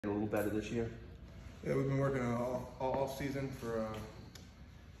A little better this year? Yeah, we've been working all off season for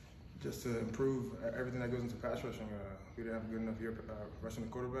just to improve everything that goes into pass rushing. We didn't have a good enough year rushing the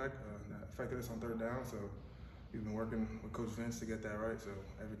quarterback. That affected us on third down, so we've been working with Coach Vince to get that right. So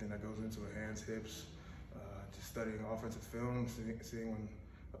everything that goes into it, hands, hips, just studying offensive film, seeing when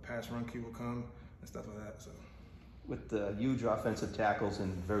a pass run cue will come and stuff like that. So. With the huge offensive tackles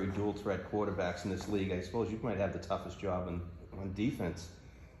and very dual threat quarterbacks in this league, I suppose you might have the toughest job on defense.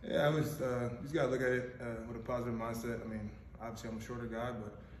 Yeah, you just got to look at it with a positive mindset. I mean, obviously I'm a shorter guy,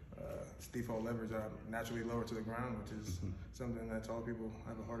 but default leverage are naturally lower to the ground, which is something that tall people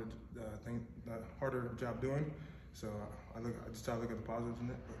have a harder job doing. So I just try to look at the positives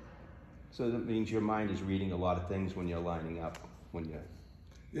in it. So that means your mind is reading a lot of things when you're lining up.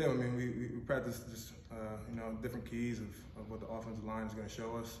 Yeah, I mean, we practice just different keys of what the offensive line is going to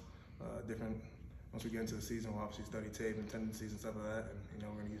show us. Once we get into the season, we'll obviously study tape and tendencies and stuff like that, and we're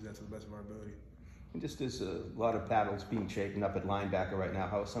going to use that to the best of our ability. And just there's a lot of battles being shaken up at linebacker right now.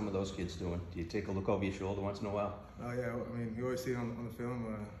 How are some of those kids doing? Do you take a look over your shoulder once in a while? Oh yeah, I mean, you always see it on the film.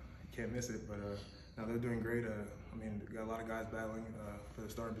 You can't miss it, but now they're doing great. I mean, we got a lot of guys battling for the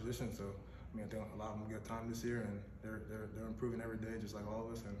starting position, so I mean, I think a lot of them get time this year, and they're improving every day, just like all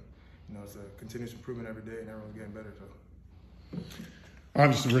of us. And it's a continuous improvement every day, and everyone's getting better. So.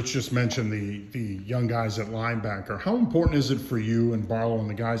 Obviously, Rich just mentioned the young guys at linebacker. How important is it for you and Barlow and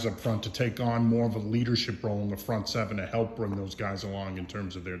the guys up front to take on more of a leadership role in the front seven to help bring those guys along in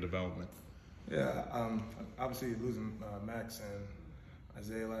terms of their development? Yeah, obviously losing Max and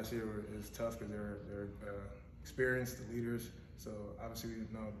Isaiah last year is tough because they're experienced leaders. So obviously,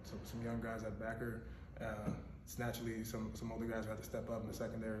 some young guys at backer. It's naturally some older guys who have to step up in the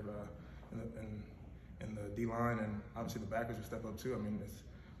secondary in the D line, and obviously the backers will step up too. I mean,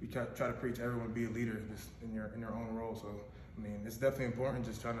 we try to preach everyone be a leader just in your own role. So I mean, it's definitely important.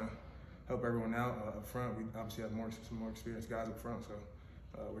 Just trying to help everyone out up front. We obviously have some more experienced guys up front, so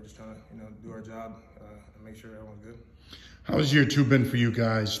we're just trying to do our job and make sure everyone's good. How has year two been for you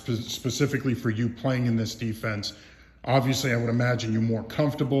guys, specifically for you playing in this defense? Obviously, I would imagine you're more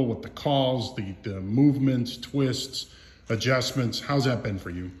comfortable with the calls, the movements, twists, adjustments. How's that been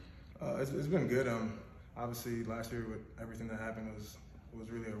for you? It's been good. Obviously, last year with everything that happened was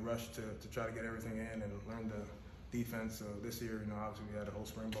really a rush to try to get everything in and learn the defense. So this year, obviously we had a whole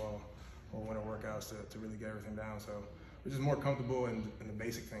spring ball, whole winter workouts to really get everything down. So we're just more comfortable in the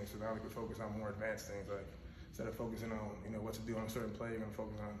basic things. So now we can focus on more advanced things. Like instead of focusing on what to do on a certain play, you're gonna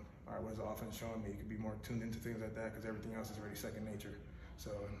focus on what is the offense showing me. You can be more tuned into things like that because everything else is already second nature.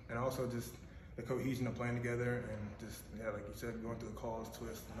 So and also just the cohesion of playing together and just, like you said, going through the calls,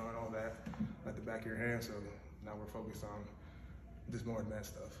 twists, knowing all that at the back of your hand. So now we're focused on just more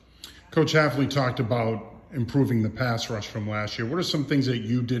advanced stuff. Coach Hafley talked about improving the pass rush from last year. What are some things that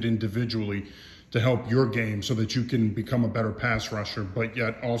you did individually to help your game so that you can become a better pass rusher, but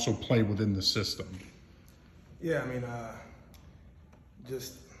yet also play within the system? Yeah, I mean,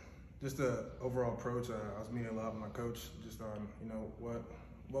 just the overall approach. I was meeting a lot with my coach just on,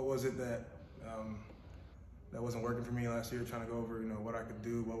 what was it that wasn't working for me last year, trying to go over, what I could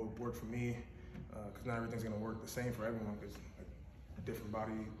do, what would work for me, because not everything's going to work the same for everyone, because different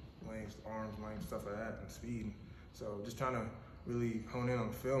body lengths, arms length, stuff like that, and speed. So just trying to really hone in on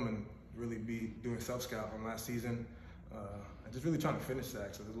the film and really be doing self-scout on last season, and just really trying to finish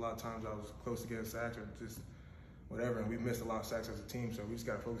sacks. So there's a lot of times I was close to getting sacks or just whatever, and we've missed a lot of sacks as a team, so we just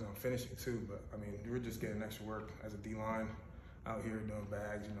got to focus on finishing too. But I mean, we're just getting extra work as a D-line out here doing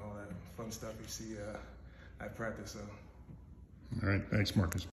bags, all that fun stuff you see at practice. So. All right, thanks, Marcus.